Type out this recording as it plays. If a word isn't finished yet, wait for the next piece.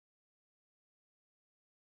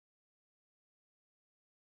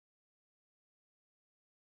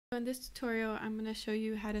In this tutorial, I'm going to show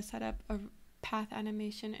you how to set up a path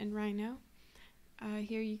animation in Rhino.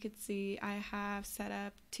 Here you can see I have set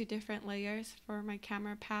up two different layers for my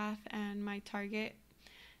camera path and my target.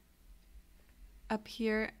 Up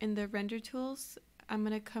here in the render tools, I'm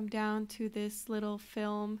going to come down to this little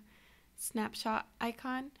film snapshot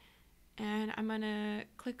icon, and I'm going to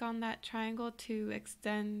click on that triangle to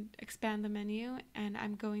expand the menu, and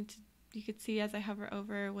I'm going to, you can see as I hover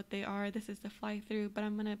over what they are. This is the fly through, but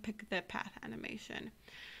I'm going to pick the path animation.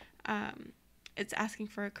 It's asking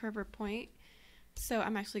for a curve or point, so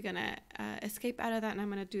I'm actually going to escape out of that, and I'm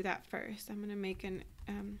going to do that first. I'm going to make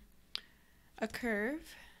a curve,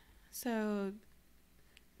 so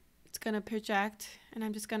it's going to project, and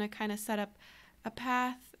I'm just going to kind of set up a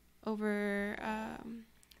path over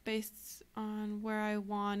based on where I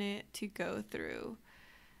want it to go through.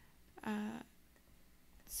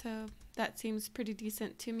 So that seems pretty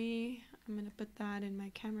decent to me. I'm going to put that in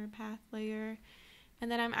my camera path layer. And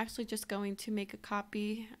then I'm actually just going to make a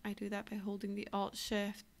copy. I do that by holding the Alt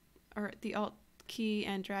Shift or the Alt key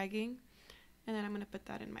and dragging. And then I'm going to put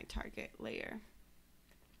that in my target layer.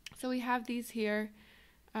 So we have these here.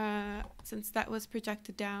 Since that was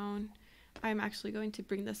projected down, I'm actually going to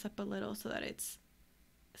bring this up a little so that it's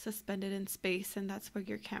suspended in space, and that's where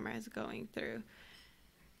your camera is going through.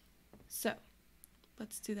 So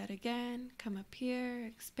let's do that again. Come up here,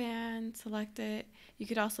 expand, select it. You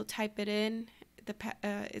could also type it in.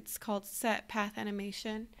 It's called Set Path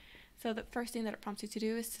Animation. So the first thing that it prompts you to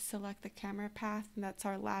do is to select the camera path, and that's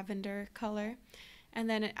our lavender color. And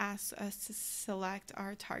then it asks us to select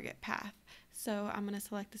our target path. So I'm going to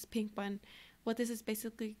select this pink one. What this is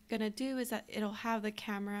basically going to do is that it'll have the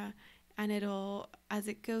camera, and it'll, as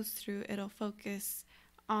it goes through, it'll focus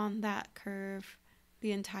on that curve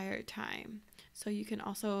the entire time. So you can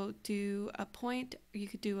also do a point, you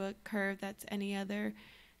could do a curve that's any other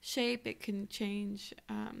shape. It can change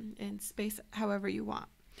in space however you want.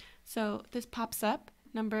 So this pops up,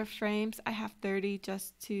 number of frames. I have 30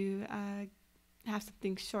 just to have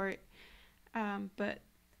something short. But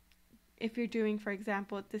if you're doing, for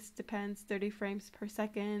example, this depends, 30 frames per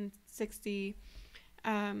second, 60,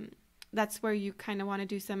 that's where you kind of want to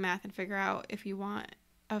do some math and figure out if you want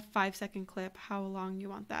a 5-second clip, how long you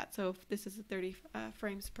want that. So if this is a 30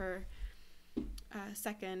 frames per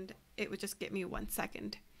second, it would just get me 1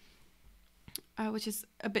 second, which is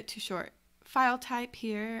a bit too short. File type,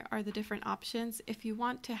 here are the different options. If you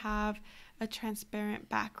want to have a transparent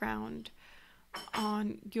background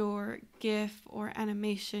on your GIF or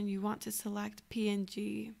animation, you want to select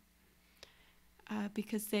PNG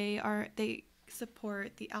because they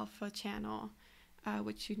support the alpha channel,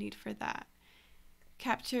 which you need for that.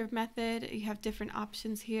 Capture method, you have different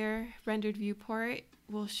options here. Rendered viewport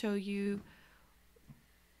will show you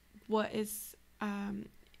what is,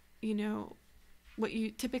 what you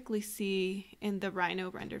typically see in the Rhino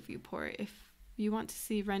render viewport. If you want to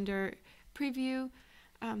see render preview,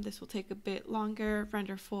 this will take a bit longer.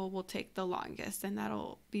 Render full will take the longest, and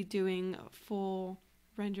that'll be doing full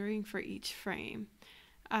rendering for each frame.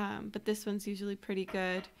 But this one's usually pretty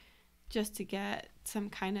good just to get some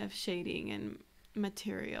kind of shading and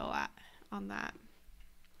material on that.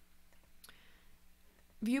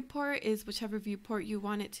 Viewport is whichever viewport you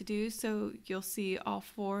want it to do, so you'll see all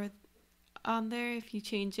 4 on there. If you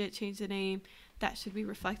change it, change the name, that should be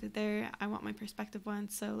reflected there. I want my perspective one,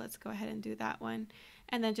 so let's go ahead and do that one.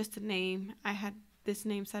 And then just a name, I had this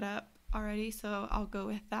name set up already, so I'll go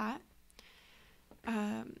with that.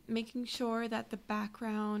 Making sure that the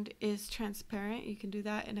background is transparent, you can do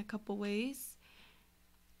that in a couple ways.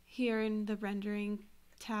 Here in the rendering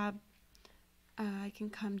tab, I can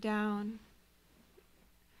come down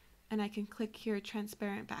and I can click here,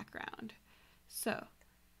 transparent background. So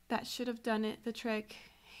that should have done it, the trick.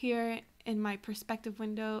 Here in my perspective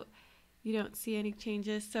window, you don't see any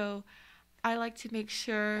changes, so I like to make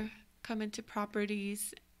sure, come into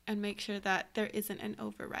properties and make sure that there isn't an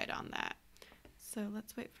override on that. So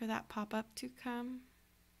let's wait for that pop-up to come.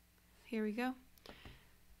 Here we go.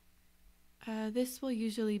 This will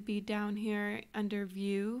usually be down here under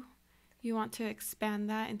view. You want to expand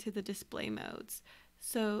that into the display modes.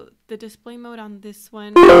 So the display mode on this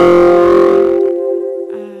one, and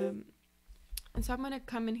so I'm going to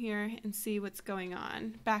come in here and see what's going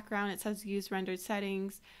on. Background, it says use rendered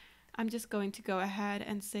settings. I'm just going to go ahead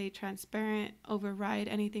and say transparent, override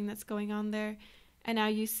anything that's going on there. And now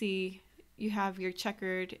you see you have your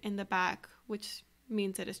checkered in the back, which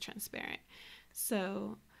means it is transparent.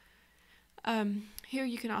 So here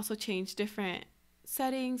you can also change different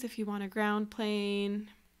settings if you want a ground plane.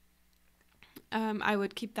 I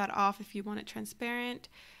would keep that off if you want it transparent.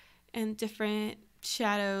 and different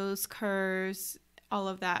shadows, curves, all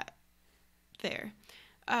of that there.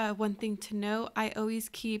 One thing to note, I always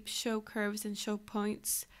keep show curves and show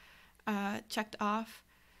points checked off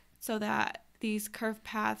so that these curve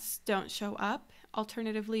paths don't show up.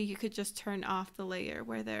 Alternatively, you could just turn off the layer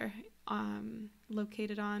where they're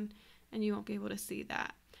located on, and you won't be able to see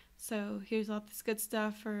that. So here's all this good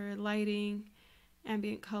stuff for lighting,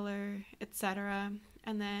 ambient color, etc.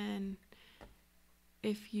 And then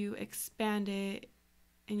if you expand it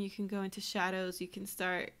and you can go into shadows, you can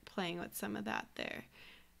start playing with some of that there.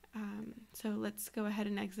 So let's go ahead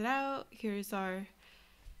and exit out. Here's our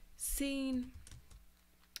scene.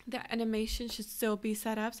 The animation should still be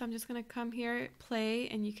set up, so I'm just going to come here, play,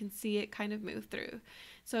 and you can see it kind of move through.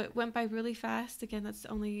 So it went by really fast. Again, that's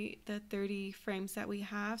only the 30 frames that we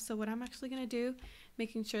have. So what I'm actually going to do,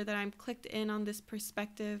 making sure that I'm clicked in on this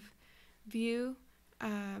perspective view,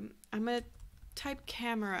 I'm going to type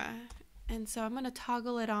camera, and so I'm going to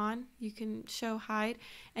toggle it on. You can show hide,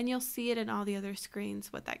 and you'll see it in all the other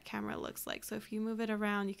screens what that camera looks like. So if you move it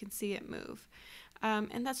around, you can see it move.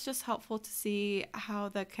 And that's just helpful to see how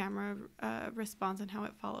the camera responds and how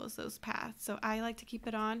it follows those paths. So I like to keep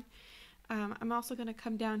it on. I'm also going to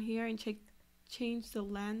come down here and change the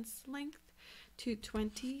lens length to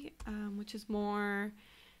 20, which is more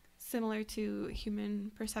similar to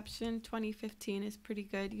human perception. 2015 is pretty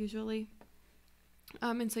good usually.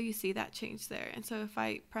 And so you see that change there. And so if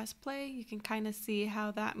I press play, you can kind of see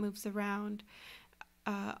how that moves around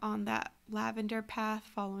on that lavender path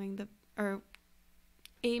following the, or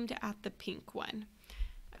aimed at the pink one.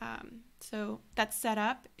 So that's set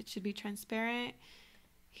up. It should be transparent.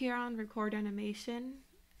 Here on record animation,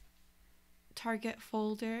 target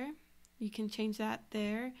folder, you can change that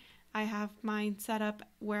there. I have mine set up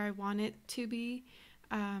where I want it to be.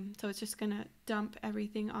 So it's just gonna dump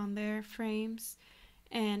everything on there, frames,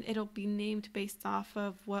 and it'll be named based off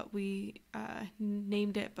of what we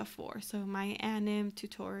named it before. So my anim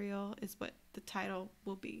tutorial is what the title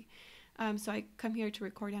will be. So I come here to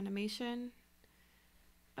record animation.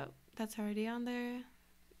 Oh, that's already on there.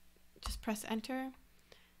 Just press enter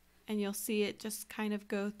and you'll see it just kind of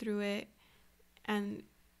go through it, and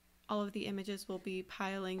all of the images will be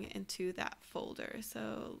piling into that folder.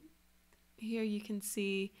 So here you can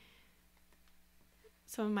see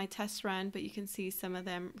some of my tests run, but you can see some of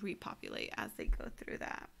them repopulate as they go through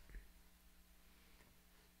that.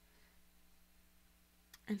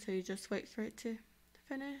 And so you just wait for it to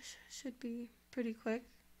finish. Should be pretty quick.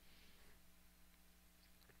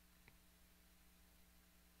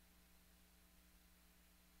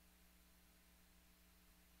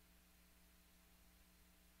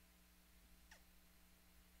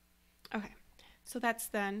 Okay, so that's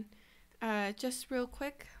done. Just real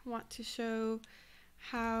quick, want to show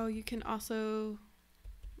how you can also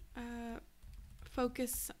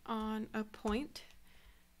focus on a point.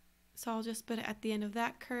 So I'll just put it at the end of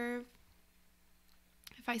that curve.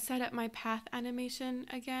 If I set up my path animation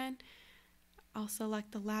again, I'll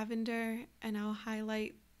select the lavender and I'll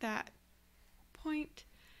highlight that point.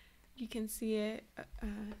 You can see it,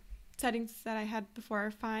 settings that I had before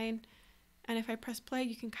are fine. And if I press play,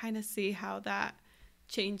 you can kind of see how that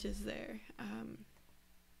changes there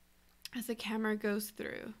as the camera goes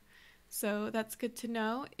through. So that's good to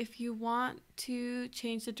know. If you want to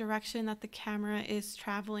change the direction that the camera is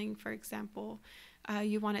traveling, for example,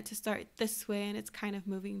 you want it to start this way and it's kind of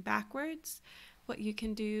moving backwards, what you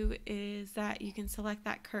can do is that you can select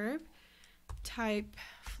that curve, type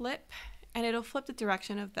flip, and it'll flip the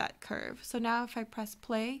direction of that curve. So now if I press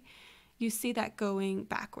play, you see that going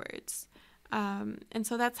backwards. And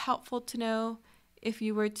so that's helpful to know if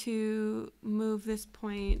you were to move this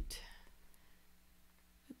point.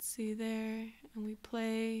 Let's see there, and we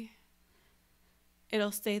play,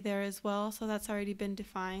 it'll stay there as well. So that's already been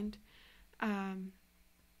defined.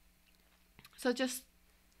 So just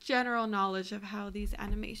general knowledge of how these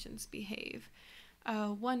animations behave.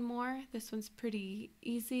 One more, this one's pretty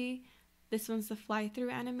easy. This one's the fly through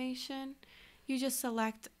animation. You just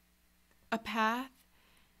select a path,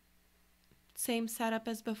 same setup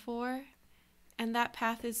as before, and that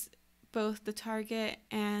path is both the target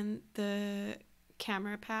and the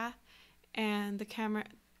camera path, and the camera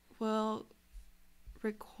will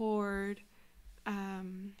record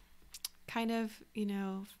kind of,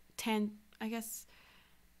 10, I guess,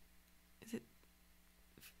 is it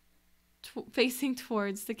facing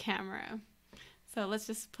towards the camera. So let's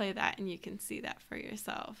just play that and you can see that for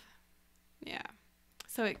yourself. Yeah,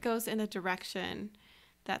 so it goes in the direction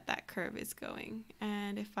that that curve is going.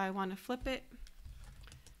 And if I want to flip it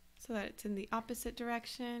so that it's in the opposite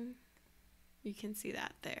direction, you can see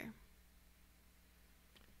that there.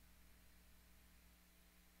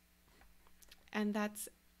 And that's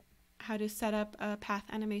how to set up a path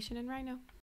animation in Rhino.